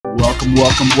Welcome.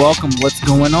 What's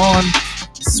going on?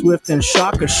 Swift and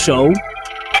Shaka show,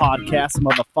 podcast,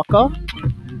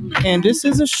 motherfucker. And this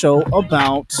is a show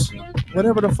about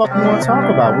whatever the fuck we want to talk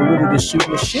about. We're really just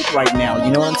shooting the shit right now.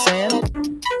 You know what I'm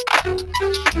saying?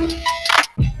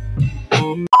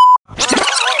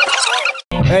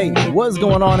 Hey, what's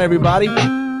going on, everybody?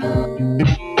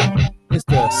 It's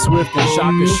the Swift and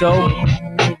Shaka show,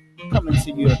 coming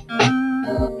to you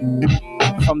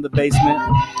from the basement.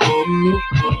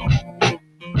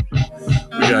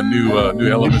 We got new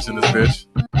elements in this bitch.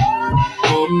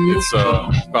 It's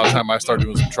about time I start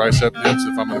doing some tricep dips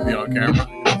if I'm gonna be on camera. You know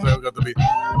what I'm saying? We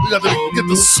got to get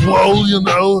the swole, you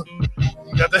know.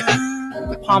 You got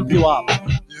to Pump you up.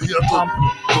 You got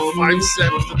the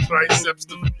biceps, the triceps,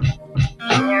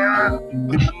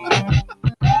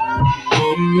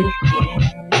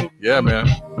 yeah, man.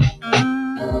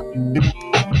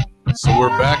 So we're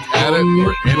back at it.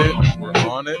 We're in it. We're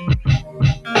on it.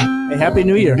 Hey, Happy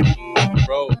New Year.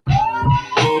 Bro,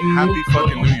 happy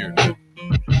fucking New Year, dude.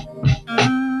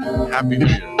 Happy New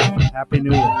Year. Happy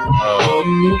New Year.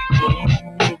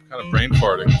 Kind of brain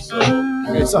farting, so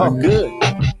It's all good.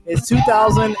 It's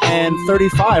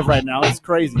 2035 right now. It's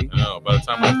crazy. I know. By the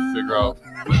time I have to figure out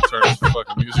how to turn this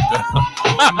fucking music down,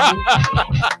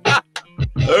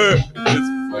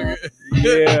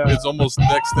 it's almost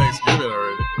next Thanksgiving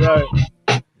already. Right.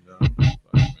 You know?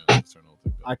 Let's turn the whole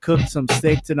thing down. I cooked some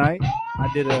steak tonight. I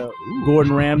did a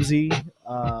Gordon Ramsay. Yeah.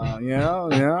 I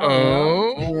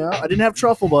didn't have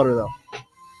truffle butter though.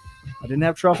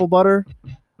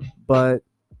 But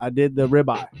I did the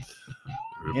ribeye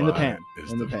in the pan.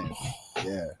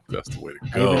 Yeah. That's the way to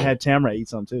I go. even had Tamara eat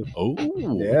some too. Oh.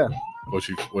 Yeah.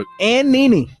 What? And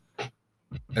Nene.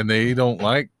 And they don't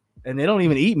like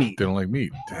eat meat. They don't like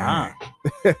meat. Ah.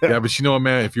 Dang. Yeah, but you know what,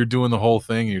 man? If you're doing the whole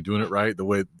thing and you're doing it right, the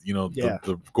way, you know,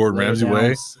 the Gordon Ramsay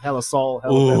way. Hella salt,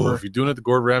 hella pepper. If you're doing it the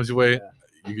Gordon Ramsay way,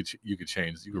 you could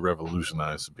change. You could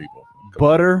revolutionize some people.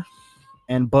 Butter.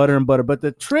 But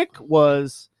the trick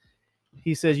was,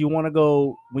 he says, you want to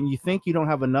go when you think you don't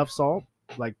have enough salt,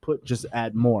 like just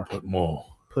add more. Put more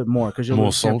because you'll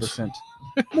lose 10%.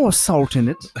 More salt in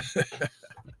it.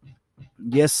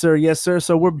 Yes, sir.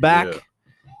 So we're back. Yeah.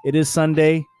 It is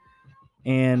Sunday,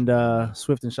 and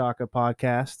Swift and Shaka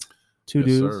podcast. Two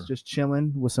dudes just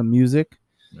chilling with some music.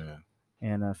 Yeah.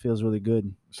 And feels really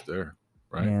good. It's there,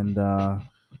 right? And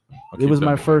it was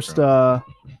my first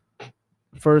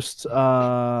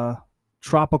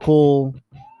tropical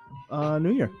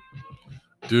New Year.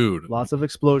 Dude. Lots of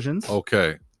explosions.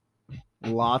 Okay.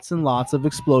 Lots and lots of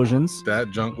explosions. That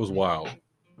junk was wild.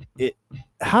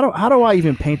 How do I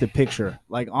even paint the picture?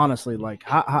 Like, honestly, like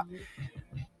how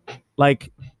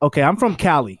okay, I'm from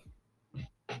Cali,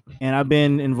 and I've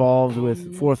been involved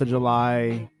with 4th of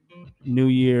July, New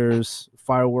Year's,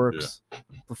 fireworks,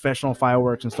 professional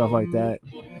fireworks and stuff like that.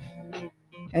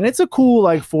 And it's a cool,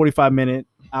 like, 45-minute,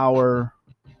 hour,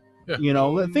 you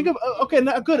know, think of, a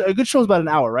good show's about an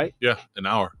hour, right? Yeah, an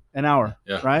hour. Yeah.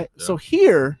 Right? Yeah. So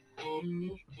here.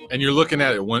 And you're looking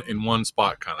at it in one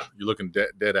spot, kind of. You're looking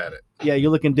dead at it. Yeah, you're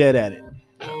looking dead at it.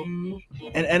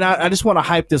 And I just want to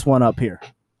hype this one up here.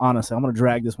 Honestly, I'm going to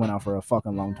drag this one out for a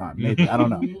fucking long time. Maybe. I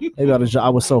don't know. Maybe I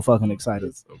was so fucking excited.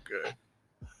 It's okay.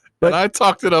 But I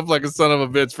talked it up like a son of a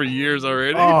bitch for years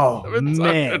already. Oh,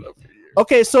 man.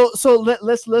 Okay, so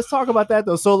let's talk about that,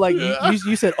 though. So, like,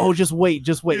 you said, oh, just wait.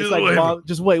 It's like, Mom,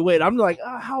 just wait. I'm like,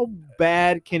 how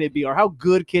bad can it be? Or how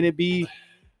good can it be?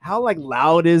 How, like,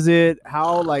 loud is it?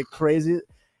 How, like, crazy?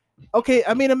 Okay,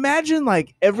 I mean, imagine,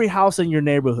 like, every house in your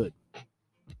neighborhood.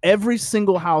 Every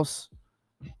single house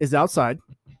is outside.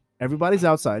 Everybody's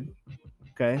outside.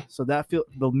 Okay, so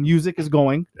the music is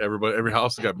going. Every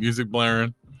house has got music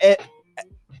blaring.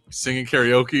 Singing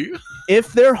karaoke.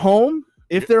 If they're home,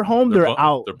 they're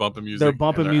out. They're bumping music.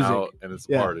 Out, and it's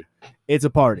a party. It's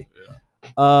a party.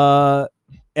 Yeah.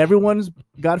 Everyone's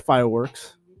got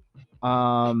fireworks.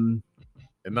 And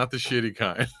not the shitty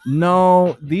kind.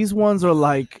 No, these ones are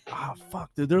like,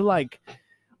 fuck, dude. They're like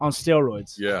on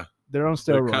steroids. Yeah. They're on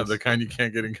steroids. The kind you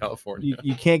can't get in California.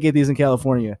 You can't get these in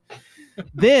California.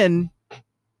 Then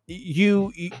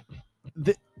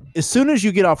as soon as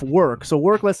you get off work, so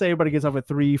work, let's say everybody gets off at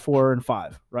 3, 4, and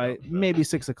 5, right? Yeah. Maybe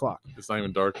 6 o'clock. It's not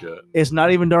even dark yet. It's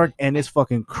not even dark, and it's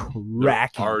fucking cracking.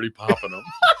 They're already popping them.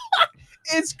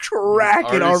 It's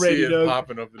cracking already. See it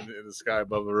popping up in the sky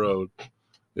above the road.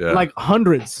 Yeah. Like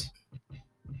hundreds.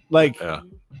 Like a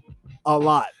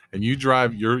lot. And you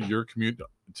drive your commute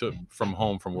from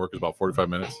home from work is about 45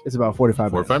 minutes. It's about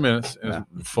 45 minutes. And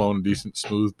it's flowing decent,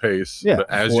 smooth pace. Yeah. But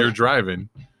as you're driving,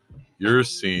 you're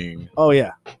seeing. Oh,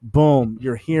 yeah. Boom.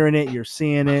 You're hearing it. You're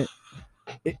seeing it.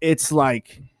 It's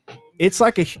like It's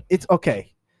like it's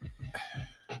okay.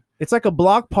 It's like a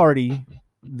block party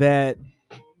that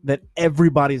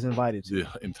everybody's invited to. The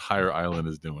entire island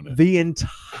is doing it. The entire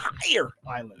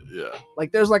island. Yeah.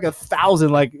 Like there's like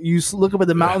 1,000. Like you look up at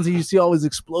the mountains and you see all these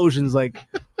explosions like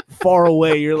far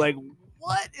away. You're like,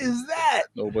 what is that?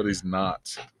 Nobody's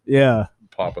not. Yeah.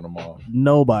 Popping them off.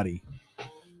 Nobody.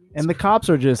 And the cops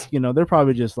are just, they're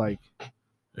probably just like,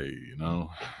 hey,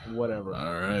 whatever.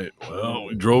 All right. Well,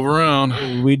 we drove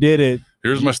around. We did it.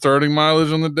 Here's my starting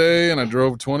mileage on the day, and I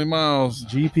drove 20 miles.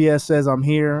 GPS says I'm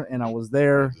here, and I was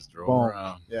there. I just drove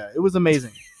around. Yeah, it was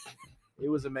amazing. It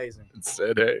was amazing. It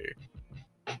said, hey.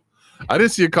 I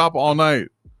didn't see a cop all night.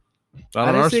 Not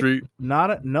on our street. Not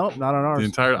on our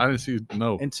street. I didn't see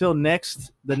no. Until the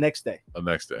next day. The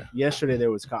next day. Yesterday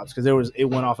there was cops because it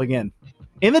went off again.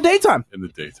 In the daytime.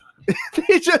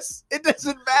 It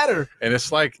doesn't matter. And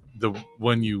it's like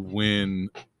when you win,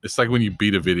 it's like when you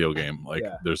beat a video game. Like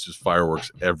there's just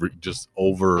fireworks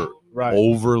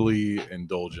overly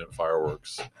indulgent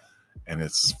fireworks, and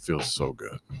it feels so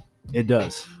good. It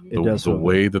does. The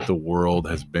way that the world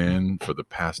has been for the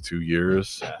past 2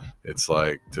 years, it's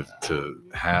like to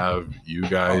have you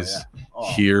guys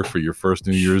here for your first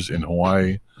New Year's in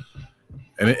Hawaii.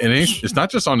 And it's not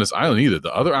just on this island either.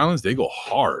 The other islands, they go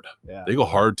hard. Yeah. They go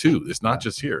hard too. It's not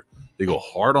just here. They go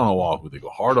hard on Oahu. They go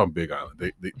hard on Big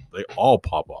Island. They all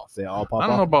pop off. They all pop off. I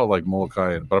don't know about like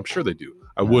Molokai, but I'm sure they do.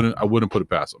 I wouldn't put it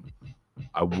past them.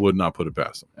 I would not put it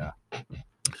past them. Yeah.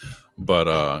 But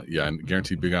and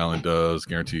guaranteed Big Island does.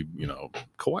 Guaranteed,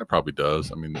 Kauai probably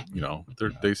does. I mean,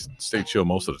 they stay chill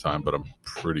most of the time, but I'm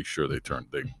pretty sure they turn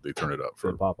it up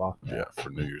for pop off. Yeah, for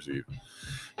New Year's Eve.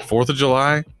 4th of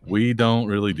July, we don't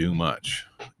really do much.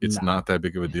 It's not that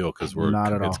big of a deal because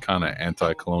it's kind of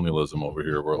anti-colonialism over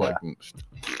here. We're like,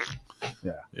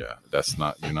 that's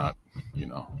not, you're not,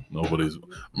 nobody's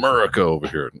America over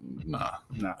here. Nah.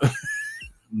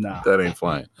 Nah, that ain't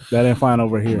flying. That ain't flying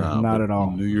over here. Not at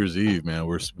all. New Year's Eve, man,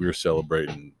 we're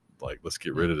celebrating. Like, let's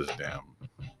get rid of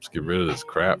this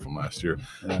crap from last year.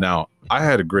 Yeah. Now, I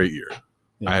had a great year.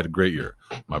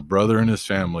 My brother and his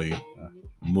family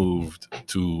moved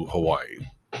to Hawaii.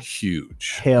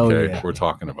 Huge. Hell yeah. We're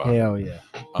talking about. Hell yeah.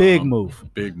 Big move.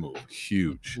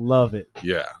 Huge. Love it.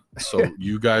 Yeah. So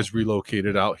you guys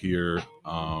relocated out here.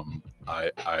 I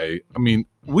mean,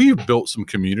 we've built some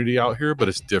community out here, but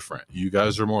it's different. You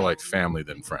guys are more like family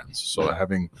than friends. So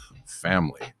having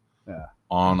family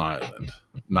on island,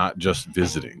 not just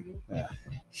visiting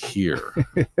here,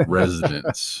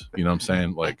 residents, you know what I'm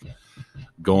saying? Like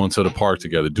going to the park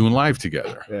together, doing life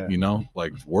together,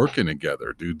 like working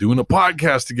together, doing a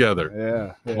podcast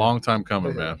together. Yeah. Long time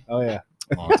coming, man. Oh yeah.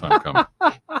 Long time coming.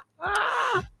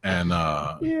 And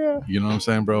you know what I'm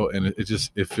saying, bro? And it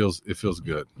feels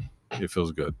good. It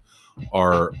feels good.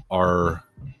 Our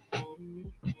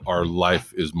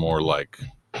life is more like,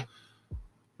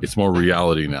 it's more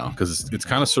reality now, because it's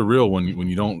kind of surreal when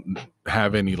you don't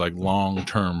have any like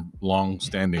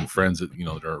long-standing friends that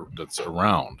that's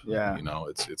around. Yeah.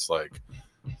 It's like,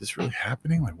 is this really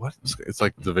happening? Like what? It's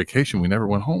like the vacation we never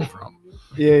went home from.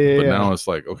 Yeah. But now it's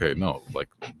like, okay, no, like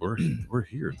we're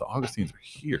here. The Augustines are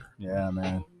here. Yeah,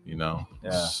 man.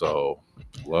 Yeah. So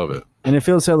love it. And it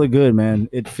feels hella good, man.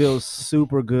 It feels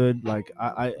super good. Like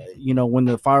I when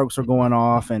the fireworks are going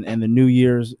off and the New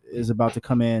Year's is about to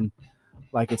come in,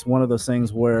 like it's one of those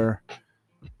things where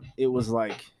it was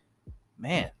like,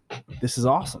 man, this is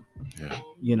awesome.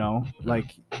 Yeah.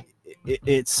 Like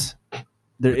it's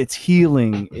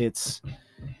healing. It's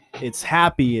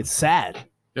happy. It's sad.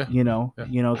 Yeah.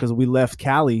 Because we left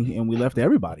Cali and we left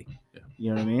everybody. Yeah.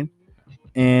 You know what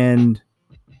I mean?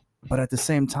 But at the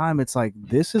same time, it's like,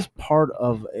 this is part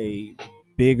of a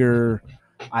bigger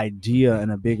idea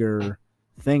and a bigger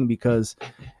thing, because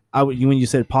when you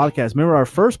said podcast, remember our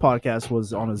first podcast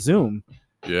was on a Zoom.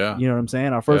 Yeah. You know what I'm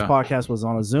saying? Our first podcast was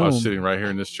on a Zoom. I was sitting right here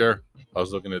in this chair. I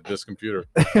was looking at this computer.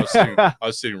 I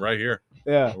was sitting right here.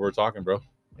 Yeah. We're talking, bro.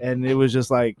 And it was just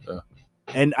like,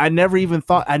 and I never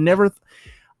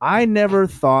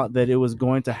thought that it was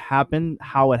going to happen,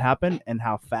 how it happened and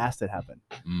how fast it happened.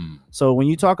 So when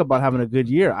you talk about having a good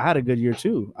year, I had a good year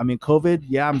too. I mean,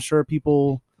 COVID, I'm sure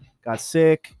people got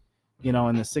sick,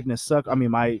 and the sickness sucked. I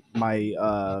mean, my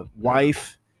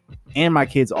wife and my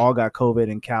kids all got COVID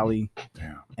in Cali.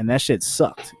 Damn. And that shit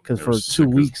sucked because for 2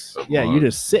 weeks, you're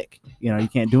just sick. You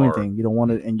can't do anything. You don't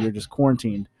want it, and you're just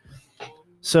quarantined.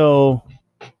 So,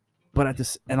 but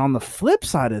on the flip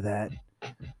side of that,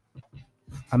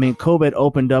 I mean, COVID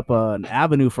opened up an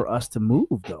avenue for us to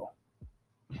move, though.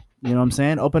 You know what I'm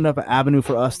saying? Opened up an avenue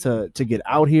for us to get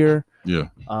out here. Yeah.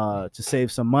 To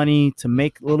save some money, to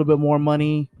make a little bit more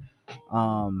money.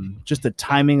 just the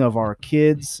timing of our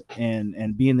kids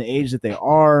and being the age that they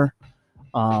are,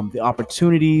 the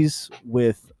opportunities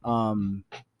with, Tamara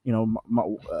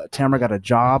got a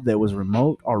job that was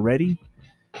remote already.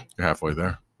 You're halfway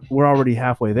there. We're already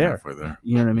halfway there. Halfway there.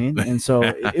 You know what I mean? And so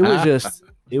it was just,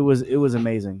 it was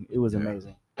amazing. It was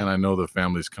amazing. And I know the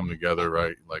families come together,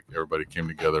 right? Like everybody came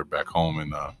together back home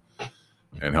and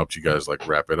helped you guys like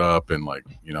wrap it up and like,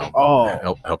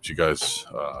 helped you guys,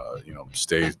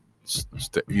 stay,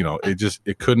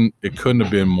 it couldn't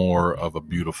have been more of a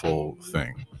beautiful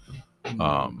thing.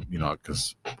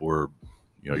 Because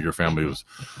your family was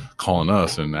calling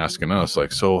us and asking us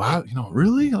like, so how,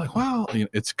 really, like, wow,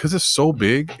 it's because it's so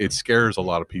big, it scares a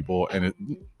lot of people. And I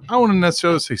don't want to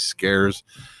necessarily say scares,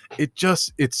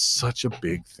 it's such a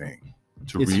big thing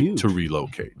to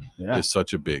relocate. Yeah. It's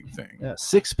such a big thing. Yeah,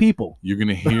 6 people. You're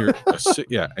gonna hear,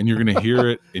 and you're gonna hear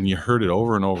it, and you heard it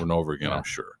over and over and over again. Yeah. I'm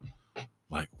sure.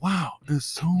 Like, wow, it's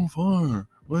so far.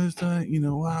 What is that?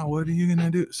 Wow, what are you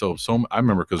gonna do? So I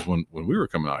remember because when we were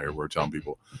coming out here, we were telling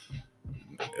people,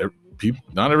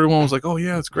 not everyone was like, oh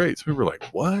yeah, it's great. So we were like,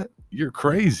 what? You're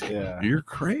crazy. Yeah. You're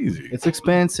crazy. It's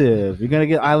expensive. You're gonna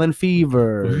get island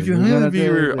fever. You're gonna have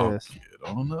fever. I'll get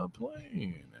on the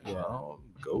plane. And I'll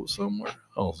go somewhere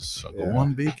else. I'll go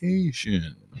on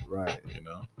vacation. Right.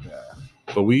 Yeah.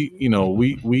 But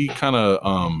we kind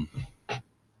of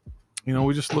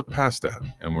we just look past that,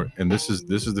 and this is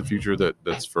the future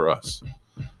that's for us.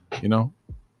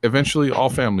 Eventually all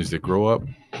families, they grow up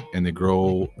and they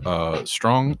grow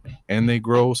strong, and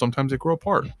sometimes they grow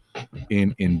apart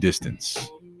in distance.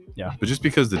 Yeah. But just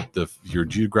because your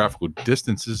geographical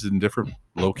distance is in different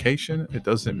location, it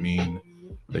doesn't mean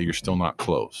that you're still not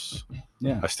close.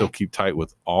 Yeah. I still keep tight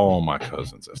with all my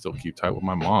cousins. I still keep tight with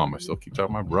my mom. I still keep tight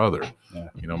with my brother. Yeah.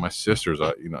 My sisters.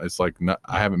 It's like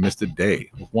I haven't missed a day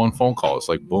with one phone call. It's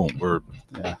like boom, we're.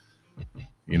 Yeah.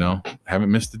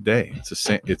 Haven't missed a day. It's the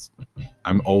same.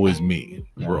 I'm always me.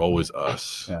 Yeah. We're always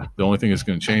us. Yeah. The only thing that's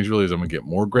going to change really is I'm going to get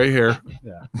more gray hair.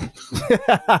 Yeah.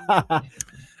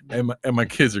 and my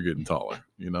kids are getting taller.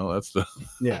 That's the.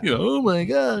 Yeah. Oh my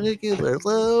God, your kids are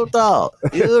so tall.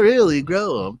 You really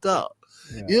grow them tall.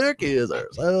 Yeah. Your kids are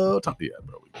so tall. Yeah,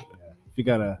 bro. Yeah. If you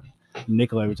got a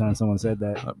nickel every time someone said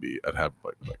that, I'd have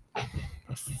like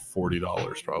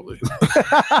 $40 probably.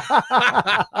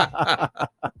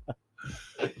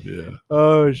 Yeah.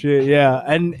 Oh shit. Yeah.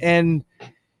 And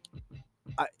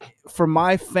for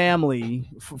my family,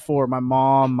 for my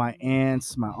mom, my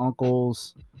aunts, my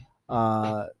uncles,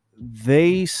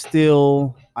 they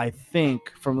still, I think,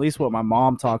 from at least what my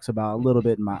mom talks about a little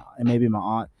bit, and maybe my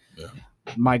aunt. Yeah.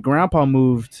 My grandpa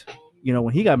moved.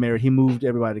 When he got married, he moved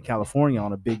everybody to California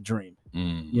on a big dream.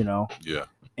 Yeah.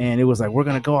 And it was like, we're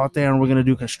gonna go out there and we're gonna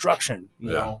do construction.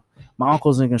 You know, my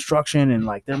uncle's in construction, and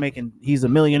like he's a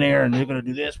millionaire, and they're gonna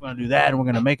do this, we're gonna do that, and we're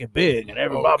gonna make it big, and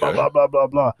blah blah blah blah blah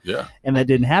blah. Yeah. And that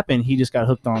didn't happen. He just got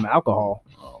hooked on alcohol.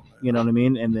 Oh, man. You know what I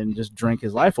mean? And then just drank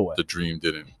his life away. The dream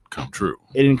didn't come true.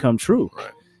 It didn't come true.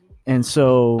 Right. And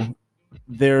so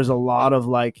there's a lot of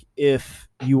like, if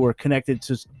you were connected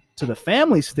to the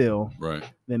family still, right,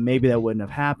 then maybe that wouldn't have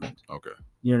happened. Okay.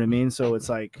 You know what I mean? So it's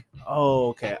like, oh,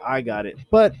 okay, I got it.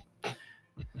 But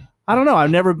I don't know. I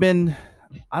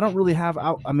don't really have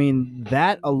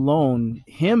that alone,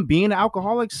 him being an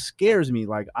alcoholic scares me.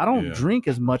 Like, I don't drink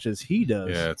as much as he does.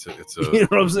 Yeah, it's a you know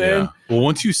what I'm saying? Yeah. Well,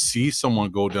 once you see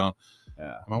someone go down,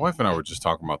 my wife and I were just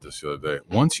talking about this the other day.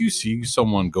 Once you see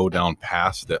someone go down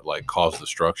past that, like, cause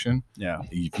destruction,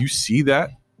 if you see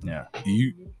that,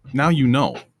 you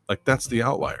know, like, that's the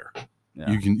outlier.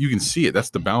 Yeah. You can see it. That's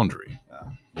the boundary.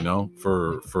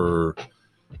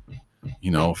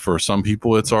 For some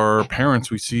people, it's our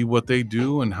parents. We see what they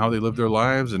do and how they live their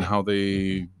lives and how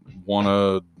they want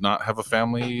to not have a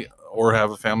family or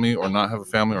have a family or not have a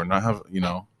family or not have,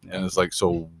 and it's like,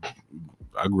 so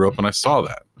I grew up and I saw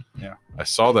that. Yeah. I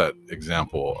saw that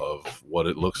example of what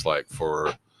it looks like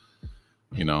for,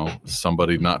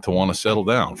 somebody not to want to settle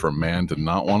down, for a man to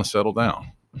not want to settle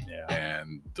down. Yeah.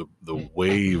 And the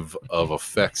wave of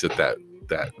effects that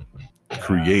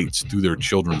creates through their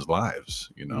children's lives,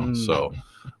 so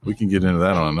we can get into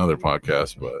that on another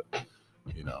podcast, but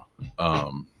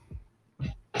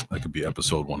that could be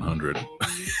episode 100.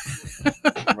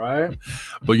 Right.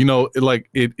 But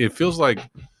it feels like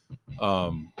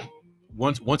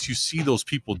once you see those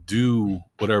people do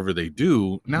whatever they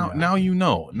do, now you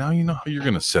know how you're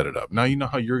gonna set it up. Now you know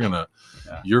how you're gonna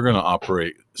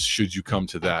operate should you come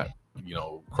to that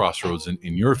crossroads in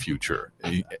your future.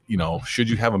 Should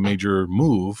you have a major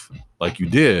move like you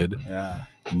did,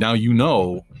 now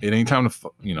it ain't time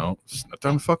to it's not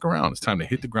time to fuck around. It's time to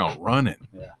hit the ground running.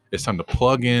 It's time to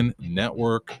plug in,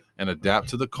 network, and adapt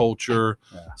to the culture.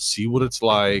 See what it's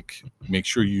like. Make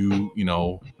sure you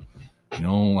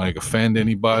don't like offend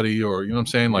anybody, or what I'm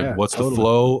saying, like what's the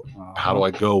flow? How do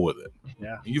I go with it?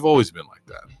 You've always been like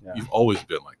that. You've always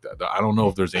been like that. I don't know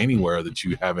if there's anywhere that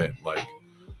you haven't, like,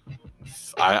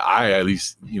 I at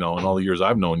least, in all the years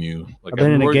I've known you, like, I've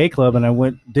been in a gay club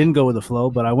and didn't go with the flow,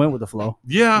 but I went with the flow.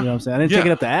 Yeah. You know what I'm saying? I didn't take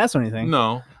it up the ass or anything.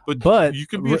 No, but you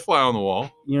can be a fly on the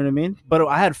wall. You know what I mean? But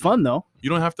I had fun though. You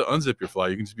don't have to unzip your fly.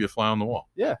 You can just be a fly on the wall.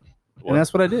 Yeah. And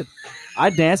that's what I did. I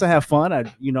danced. I have fun. I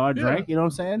drank. You know what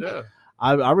I'm saying? Yeah.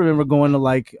 I remember going to,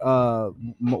 like,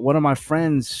 one of my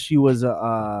friends. She was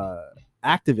a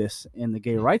activist in the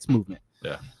gay rights movement.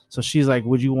 Yeah. So she's like,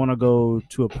 "Would you want to go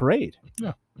to a parade?"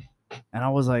 Yeah. And I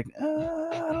was like,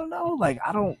 I don't know. Like,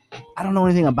 I don't know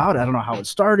anything about it. I don't know how it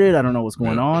started. I don't know what's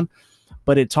going on.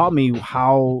 But it taught me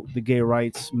how the gay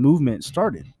rights movement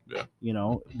started.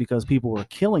 Yeah. Because people were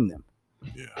killing them.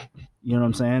 Yeah. You know what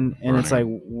I'm saying? And it's like,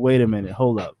 wait a minute,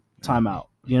 hold up, time out.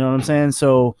 You know what I'm saying?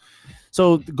 So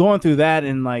going through that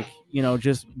and, like,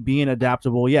 just being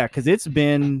adaptable. Yeah. Cause it's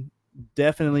been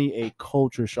definitely a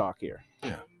culture shock here.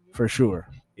 Yeah. For sure.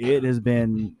 It has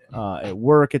been at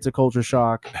work. It's a culture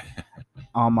shock.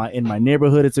 In my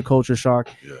neighborhood, it's a culture shock.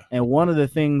 Yeah. And one of the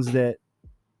things that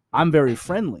I'm very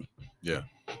friendly. Yeah.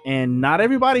 And not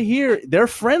everybody here, they're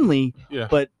friendly. Yeah.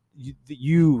 But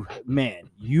you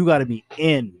got to be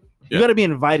in. You got to be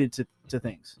invited to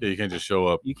things. Yeah. You can't just show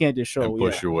up. You can't just show and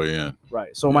push your way in.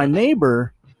 Right. So my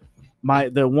neighbor,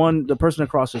 the person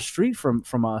across the street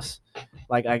from us,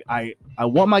 like, I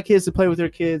want my kids to play with their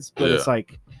kids, but it's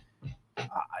like,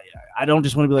 I don't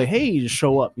just want to be like, hey, you just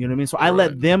show up. You know what I mean? So I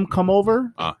let them come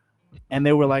over, and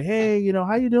they were like, hey,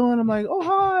 how you doing? I'm like, oh,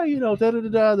 hi, da da da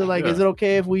da. They're like, is it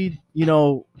okay if we,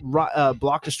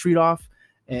 block the street off,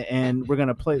 and we're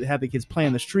gonna have the kids play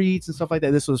in the streets and stuff like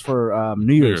that? This was for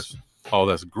New Year's. Oh,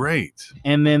 that's great.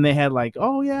 And then they had, like,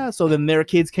 oh yeah. So then their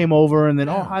kids came over, and then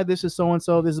oh, hi, this is so and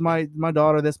so. This is my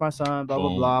daughter. This is my son. Blah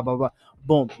blah blah blah blah.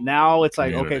 Boom. Now it's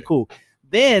like, okay, cool.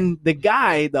 Then the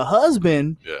guy, the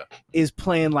husband, is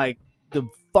playing, like, the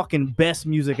fucking best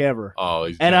music ever. Oh,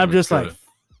 and I'm just like,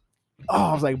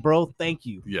 I was like, bro, thank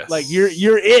you. Yes. Like,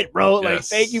 you're it, bro. Yes. Like,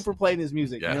 thank you for playing this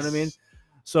music. Yes. You know what I mean?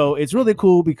 So it's really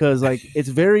cool because, like, it's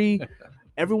very,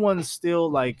 everyone's still,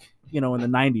 like, in the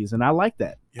 90s, and I like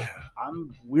that. Yeah.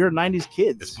 We're 90s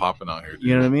kids. It's popping out here, dude.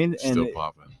 You know what I mean? It's still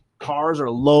popping. Cars are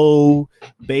low,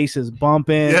 bass is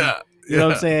bumping. Yeah. You know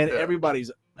what I'm saying? Yeah.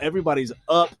 Everybody's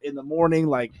up in the morning,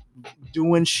 like,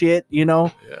 doing shit, Yeah.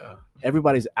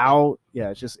 Everybody's out.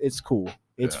 Yeah, it's cool.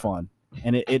 It's fun.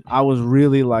 And I was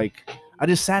really, like, I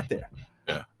just sat there.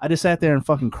 Yeah. I just sat there and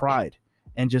fucking cried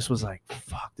and just was like,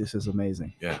 fuck, this is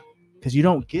amazing. Yeah. Because you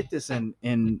don't get this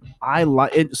and I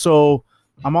like it. So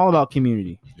I'm all about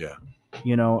community. Yeah.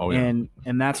 And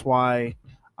that's why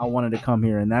I wanted to come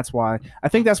here. And I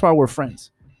think that's why we're friends.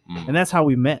 And that's how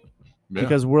we met. Yeah.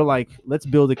 Because we're like, let's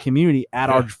build a community at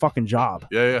our fucking job.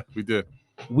 Yeah, we did.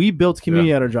 We built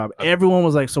community at our job. Everyone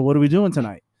was like, so what are we doing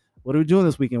tonight? What are we doing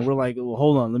this weekend? We're like, well,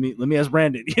 hold on. Let me ask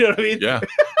Brandon. You know what I mean? Yeah.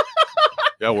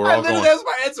 Yeah, we're all going. That's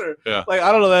my answer. Yeah. Like,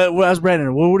 I don't know that. We'll ask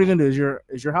Brandon. What are you going to do?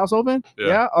 Is your house open?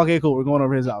 Yeah. Okay, cool. We're going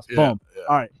over his house. Yeah. Boom. Yeah.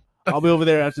 All right. I'll be over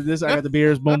there after this. I got the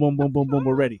beers. Boom, boom, boom, boom, boom.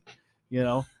 We're ready.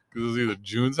 Because it's either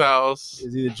June's house.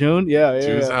 Is either June? Yeah.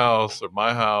 June's house or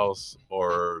my house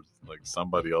or, like,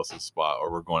 somebody else's spot,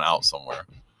 or we're going out somewhere.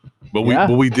 But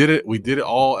we did it. We did it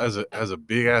all as a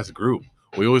big ass group.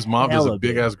 We always mobbed as a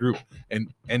big ass group,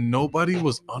 and nobody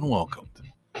was unwelcomed.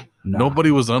 Nah. Nobody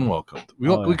was unwelcomed.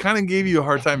 We kind of gave you a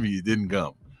hard time if you didn't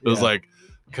come. It was like,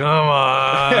 come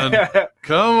on,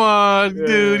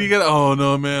 dude. You gotta. Oh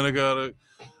no, man. I gotta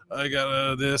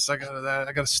this. I gotta that.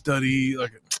 I gotta study.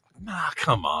 Like, nah,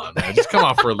 come on, man. Just come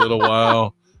out for a little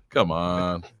while. Come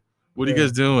on. What are you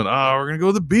guys doing? Oh, we're gonna go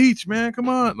to the beach, man. Come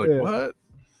on. Like, what?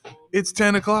 It's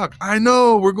 10 o'clock. I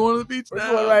know. We're going to the beach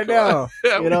now. We're going right now.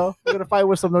 We're gonna fight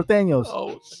with some norteños.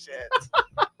 Oh shit.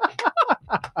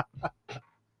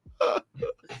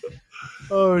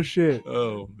 Oh shit.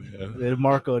 Oh man. And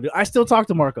Marco. I still talk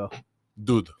to Marco.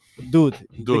 Dude.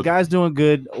 The guy's doing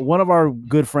good. One of our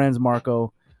good friends,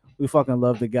 Marco. We fucking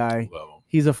love the guy. Love him.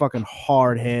 He's a fucking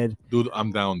hard head. Dude,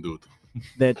 I'm down, dude.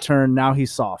 That turned, now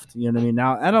he's soft. You know what I mean?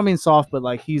 Now I don't mean soft, but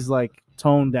like he's like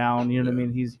toned down. You know what I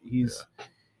mean? He's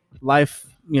life,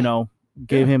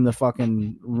 gave him the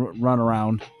fucking run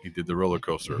around. He did the roller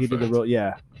coaster. He did the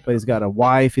yeah. But he's got a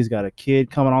wife. He's got a kid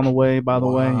coming on the way. By the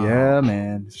way, yeah,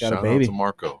 man. He's got a baby. Shout out to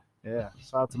Marco. Yeah,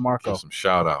 shout out to Marco. Some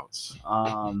shout outs.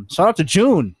 Shout out to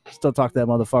June. Still talk to that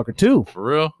motherfucker too. For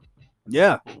real?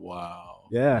 Yeah. Wow.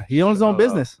 Yeah, he owns his own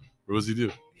business. What does he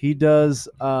do? He does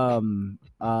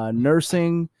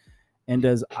nursing and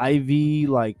does IV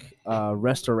like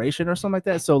restoration or something like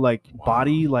that. So like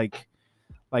body like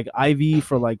IV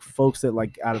for like folks that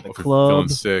like out of the club.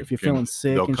 If you're feeling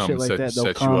sick and shit like that,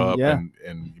 they'll come. You up yeah.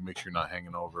 and you make sure you're not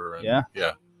hanging over. And, yeah.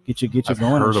 Get you I've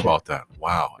going. Heard about that.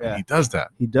 Wow. Yeah. And he does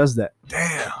that. He does that.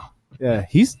 Damn. Yeah.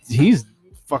 He's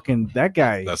fucking that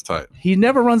guy. That's tight. He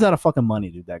never runs out of fucking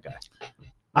money, dude. That guy.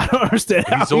 I don't understand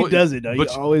how he does it. Though.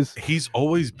 He's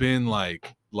always been like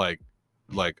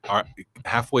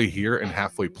halfway here and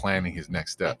halfway planning his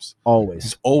next steps. Always.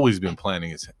 He's always been planning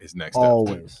his next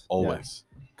steps. Always.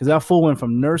 Because that fool went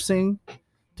from nursing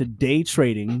to day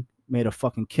trading, made a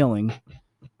fucking killing,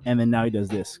 and then now he does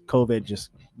this. COVID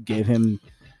just gave him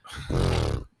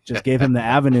the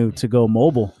avenue to go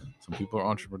mobile. Some people are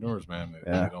entrepreneurs, man.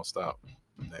 They don't stop.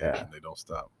 They don't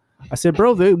stop. I said,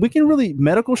 bro, we can really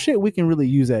medical shit. We can really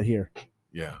use that here.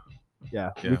 Yeah.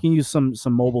 We can use some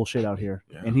mobile shit out here.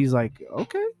 Yeah. And he's like,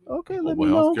 okay, let me know. Mobile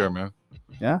healthcare, man.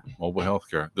 Yeah. Mobile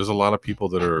healthcare. There's a lot of people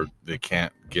they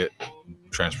can't get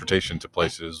transportation to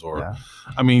places, or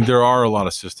I mean, there are a lot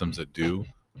of systems that do,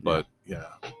 but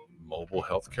mobile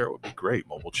healthcare would be great.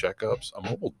 Mobile checkups. A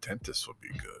mobile dentist would be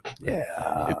good.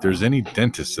 Yeah. If there's any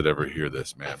dentists that ever hear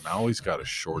this, man, Maui's got a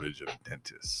shortage of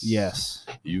dentists. Yes.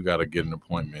 You got to get an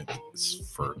appointment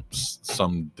for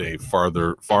someday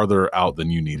farther out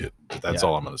than you need it. That's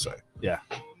all I'm going to say. Yeah.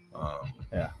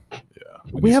 Yeah.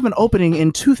 We have an opening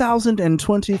in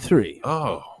 2023.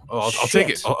 I'll take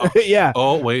it. Yeah.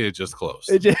 Oh, wait, it just closed.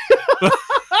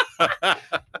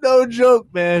 No joke,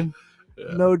 man.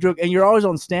 Yeah. No joke. And you're always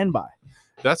on standby.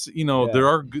 That's,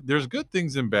 there's good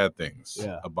things and bad things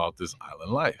about this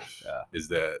island life. Yeah. Is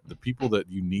that the people that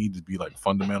you need to be like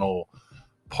fundamental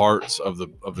parts of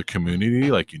the community,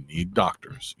 like you need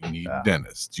doctors, you need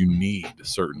dentists, you need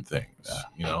certain things.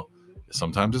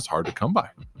 Sometimes it's hard to come by,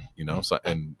 so,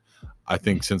 and I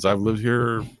think since I've lived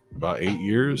here about 8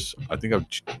 years, I think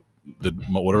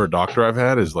whatever doctor I've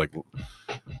had is like,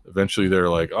 eventually they're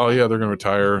like, oh yeah, they're going to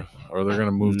retire, or they're going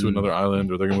to move to another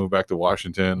island, or they're going to move back to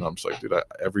Washington. I'm just like, dude,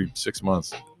 every 6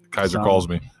 months, Kaiser calls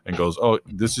me and goes, oh,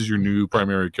 this is your new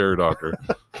primary care doctor.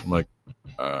 I'm like,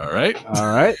 all right,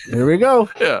 here we go.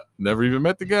 Yeah, never even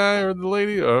met the guy or the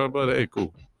lady, but hey,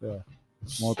 cool. Yeah,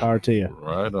 more power to you.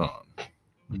 Right on.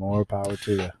 More power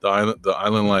to you. The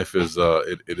island life is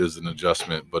it is an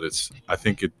adjustment, but I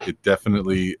think it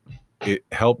definitely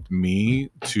helped me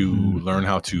to learn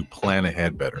how to plan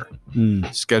ahead better,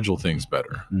 schedule things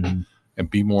better, and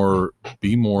be more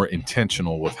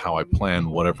intentional with how I plan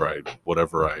whatever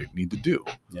I need to do.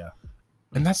 Yeah.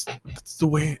 And that's the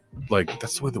way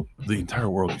the entire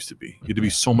world used to be. You had to be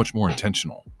so much more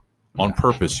intentional. On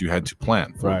purpose, you had to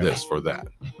plan for this, for that.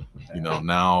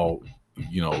 Now,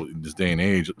 in this day and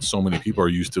age, so many people are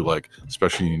used to, like,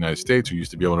 especially in the United States, are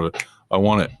used to be able to, I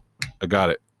want it, I got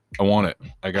it, I want it,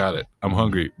 I got it, I'm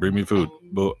hungry, bring me food.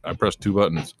 But I pressed 2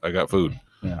 buttons, I got food.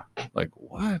 Yeah. Like,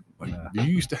 what? Like, you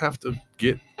used to have to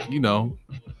get,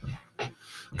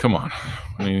 come on.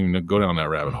 I mean, go down that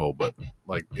rabbit hole, but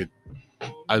like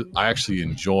I actually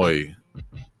enjoy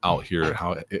out here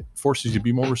how it forces you to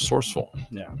be more resourceful.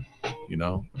 Yeah.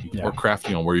 More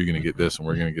crafty on where you're going to get this and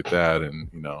where you're going to get that. And,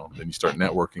 then you start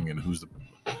networking and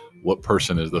what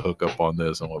person is the hookup on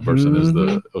this and what person is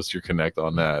what's your connect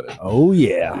on that. And, oh,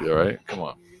 yeah. Right. Come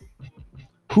on.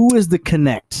 Who is the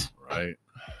connect? Right.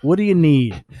 What do you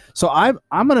need? So I'm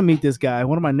going to meet this guy,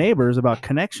 one of my neighbors, about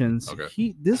connections.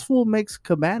 Okay. This fool makes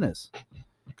cabanas.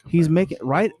 He's making,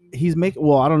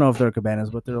 well, I don't know if they're cabanas,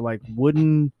 but they're like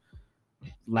wooden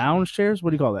lounge chairs. What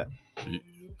do you call that?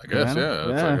 I guess,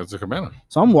 it's a cabana.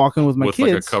 So I'm walking with my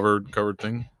kids. Like a covered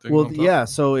thing. Well, yeah.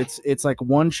 So it's like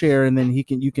one chair, and then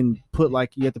you can put,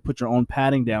 like, you have to put your own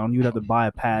padding down. You'd have to buy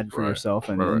a pad for yourself,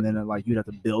 and then like you'd have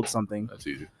to build something. That's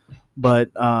easy. But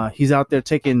he's out there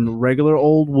taking regular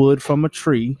old wood from a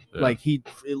tree. Yeah. Like it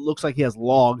looks like he has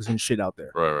logs and shit out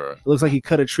there. Right. It looks like he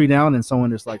cut a tree down and someone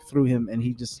just like threw him, and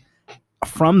he just,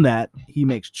 from that, he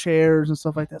makes chairs and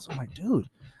stuff like that. So I'm like, dude,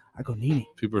 I go, Nini.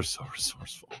 People are so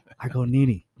resourceful. I go,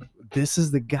 Nini, this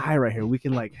is the guy right here. We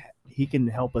can he can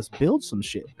help us build some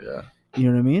shit. Yeah. You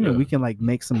know what I mean? Yeah. And we can like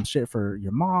make some shit for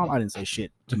your mom. I didn't say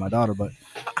shit to my daughter, but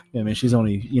I mean, she's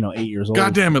only 8 years old.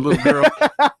 God damn it, little girl.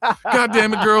 God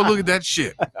damn it, girl. Look at that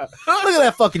shit. Look at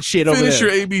that fucking shit over there. Finish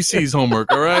your ABCs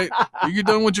homework, all right? Are you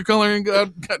done with your coloring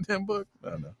goddamn book?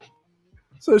 No.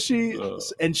 So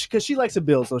because she likes to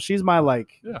build, so she's my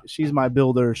she's my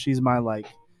builder. She's my like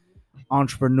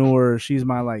entrepreneur. She's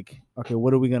my like, okay,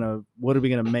 what are we gonna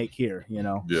make here?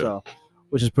 So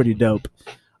which is pretty dope.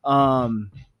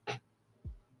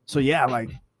 So yeah, like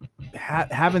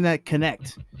having that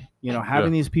connect,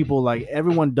 having these people, like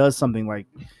everyone does something. Like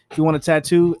if you want a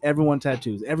tattoo, everyone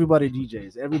tattoos. Everybody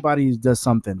DJs. Everybody does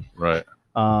something. Right.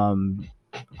 I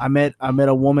met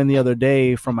a woman the other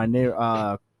day from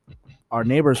our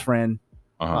neighbor's friend.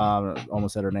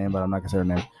 Almost said her name, but I'm not gonna say her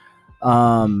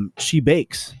name. She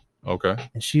bakes. Okay.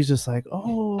 And she's just like,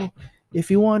 oh, if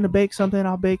you want to bake something,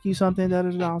 I'll bake you something. Da, da,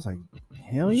 da. I was like,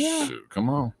 hell yeah. Shoot, come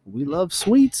on. We love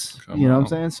sweets. You know what I'm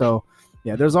saying? So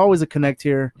yeah, there's always a connect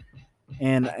here.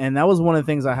 And that was one of the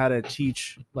things I had to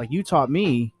teach. Like you taught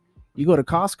me, you go to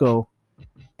Costco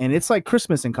and it's like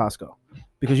Christmas in Costco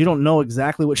because you don't know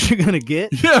exactly what you're going to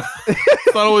get. Yeah.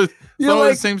 It's not always,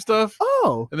 the same stuff.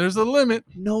 Oh. And there's a limit.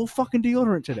 No fucking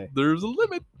deodorant today. There's a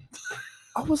limit.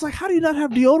 I was like, how do you not have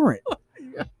deodorant?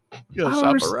 You gotta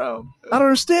shop around. I don't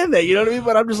understand that. You know what I mean?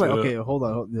 But I'm just like, okay, hold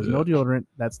on. There's no deodorant.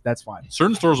 That's fine.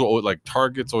 Certain stores will always, like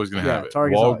Target's always going to have it.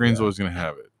 Walgreens always going to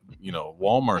have it.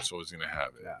 Walmart's always going to have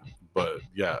it. Yeah. But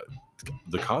yeah,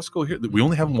 the Costco here, we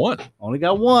only have one. Only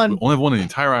got one. We only have one in the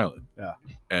entire island. Yeah.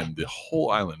 And the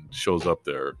whole island shows up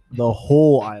there. The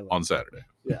whole island. On Saturday.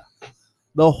 Yeah.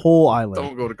 The whole island.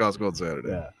 Don't go to Costco on Saturday.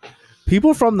 Yeah.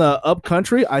 People from the up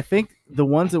country, I think the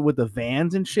ones that with the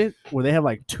vans and shit, where they have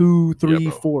like 2, 3,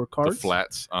 4 cars. The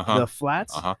flats. The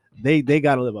flats. They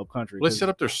got to live up country. Let's set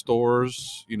up their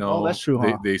stores. Oh, that's true.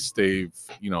 They stay.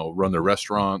 Run their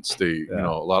restaurants. A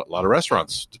lot of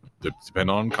restaurants depend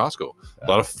on Costco. Yeah. A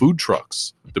lot of food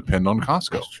trucks depend on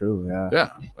Costco. That's true. Yeah.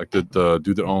 Yeah. Like the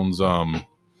dude that owns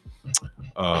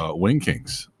Wing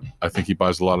Kings. I think he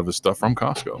buys a lot of his stuff from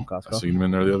Costco. I seen him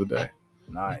in there the other day.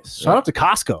 Nice. Shout out to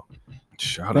Costco.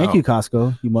 Thank you,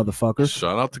 Costco, you motherfuckers.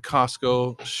 Shout out to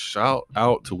Costco. Shout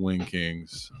out to Wing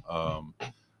Kings.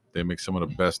 They make some of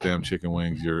the best damn chicken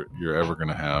wings you're ever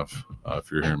gonna have. If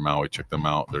you're here in Maui, check them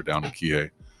out. They're down in Kihei.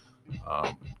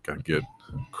 Gotta get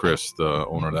Chris, the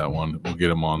owner of that one. We'll get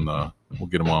him on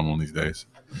one of these days.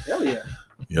 Hell yeah.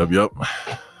 Yep.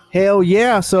 Hell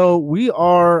yeah. So we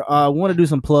are want to do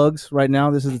some plugs right now.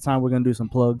 This is the time we're gonna do some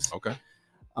plugs. Okay.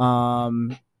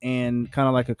 And kind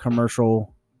of like a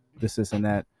commercial. This and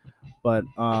that, but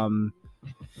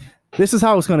this is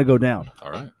how it's going to go down. All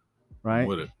right. Right.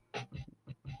 With it.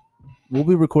 We'll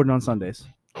be recording on Sundays.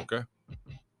 Okay.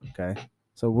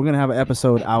 So we're going to have an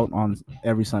episode out on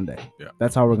every Sunday. Yeah.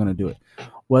 That's how we're going to do it.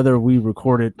 Whether we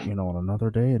record it, on another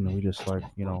day and we just like,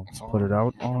 put it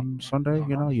out on Sunday,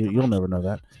 you'll never know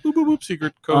that. Boop, boop, boop.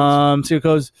 Secret codes. Secret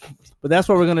codes. But that's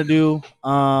what we're going to do.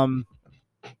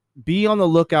 Be on the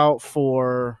lookout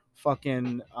for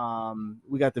fucking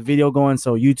we got the video going,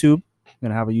 so YouTube. We're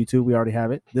gonna have a YouTube. We already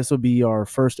have it. This will be our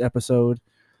first episode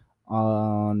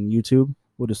on YouTube.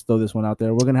 We'll just throw this one out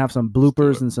there. We're gonna have some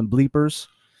bloopers and some bleepers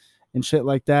and shit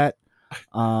like that.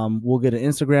 We'll get an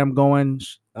Instagram going,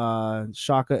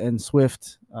 Shaka and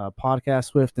Swift, podcast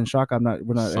Swift and Shaka.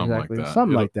 We're not something exactly like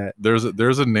something like that.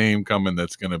 There's a name coming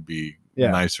that's gonna be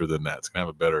nicer than that. It's gonna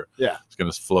have a better. Yeah. It's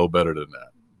gonna flow better than that.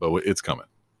 But it's coming.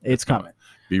 It's coming.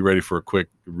 Be ready for a quick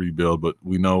rebuild, but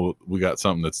we know we got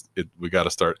something we got to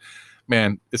start.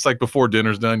 Man, it's like before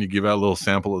dinner's done, you give out a little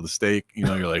sample of the steak.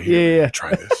 You're like, here,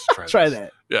 try this, try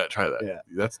that. Yeah, try that.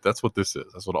 Yeah. That's what this is.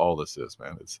 That's what all this is,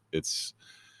 man. It's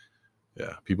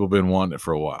people have been wanting it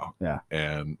for a while. Yeah.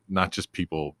 And not just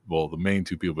people. Well, the main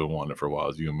two people have been wanting it for a while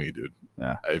is you and me, dude.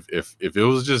 Yeah. If it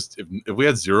was just if we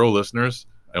had 0 listeners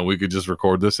and we could just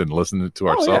record this and listen to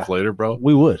ourselves later, bro,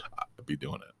 we would. I'd be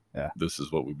doing it. Yeah. This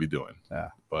is what we'd be doing. Yeah.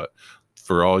 But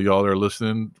for all y'all that are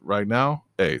listening right now,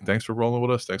 hey, thanks for rolling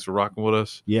with us. Thanks for rocking with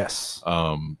us. Yes.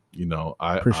 I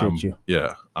appreciate you.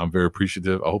 Yeah. I'm very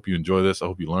appreciative. I hope you enjoy this. I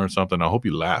hope you learn something. I hope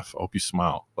you laugh. I hope you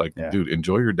smile. Like, dude,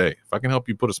 enjoy your day. If I can help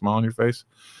you put a smile on your face,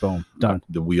 boom, done.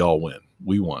 Then we all win.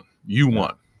 We won. You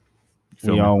won.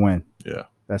 We all win. Yeah.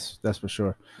 That's for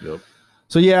sure. Yep.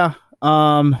 So yeah.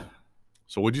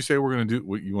 So what'd you say we're gonna do?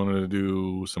 What you wanted to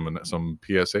do? Some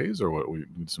PSAs or what? We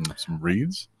need some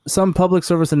reads. Some public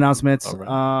service announcements. Right.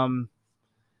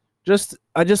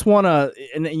 I just want to,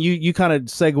 and you kind of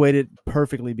segued it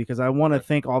perfectly because I want to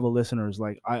thank all the listeners.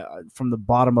 Like I from the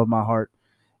bottom of my heart,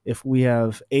 if we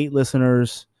have 8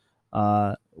 listeners,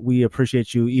 we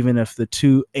appreciate you. Even if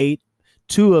two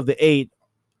of the 8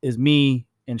 is me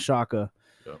and Shaka.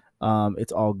 Yep.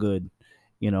 It's all good,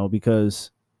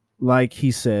 because like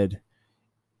he said,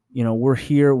 we're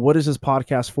here. What is this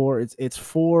podcast for? It's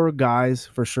for guys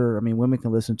for sure. I mean, women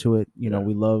can listen to it.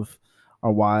 We love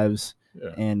our wives,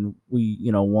 and we,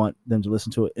 want them to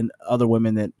listen to it, and other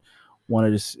women that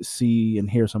wanted to see and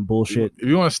hear some bullshit. If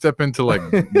you want to step into like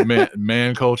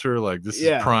man culture, like this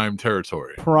is prime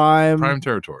territory. Prime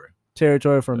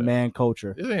territory for man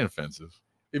culture. It ain't offensive.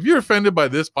 If you're offended by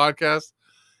this podcast,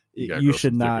 you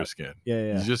should not. Skin.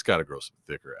 Yeah. You just gotta grow some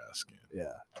thicker ass skin.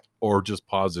 Yeah. Or just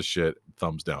pause the shit,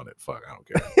 thumbs down it. Fuck, I don't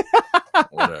care.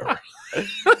 Whatever.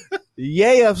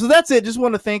 Yeah. So that's it. Just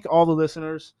want to thank all the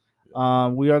listeners. We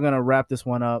are gonna wrap this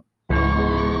one up.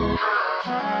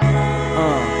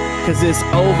 Cause it's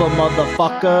over,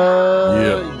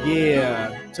 motherfucker.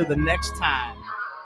 Yeah. To the next time.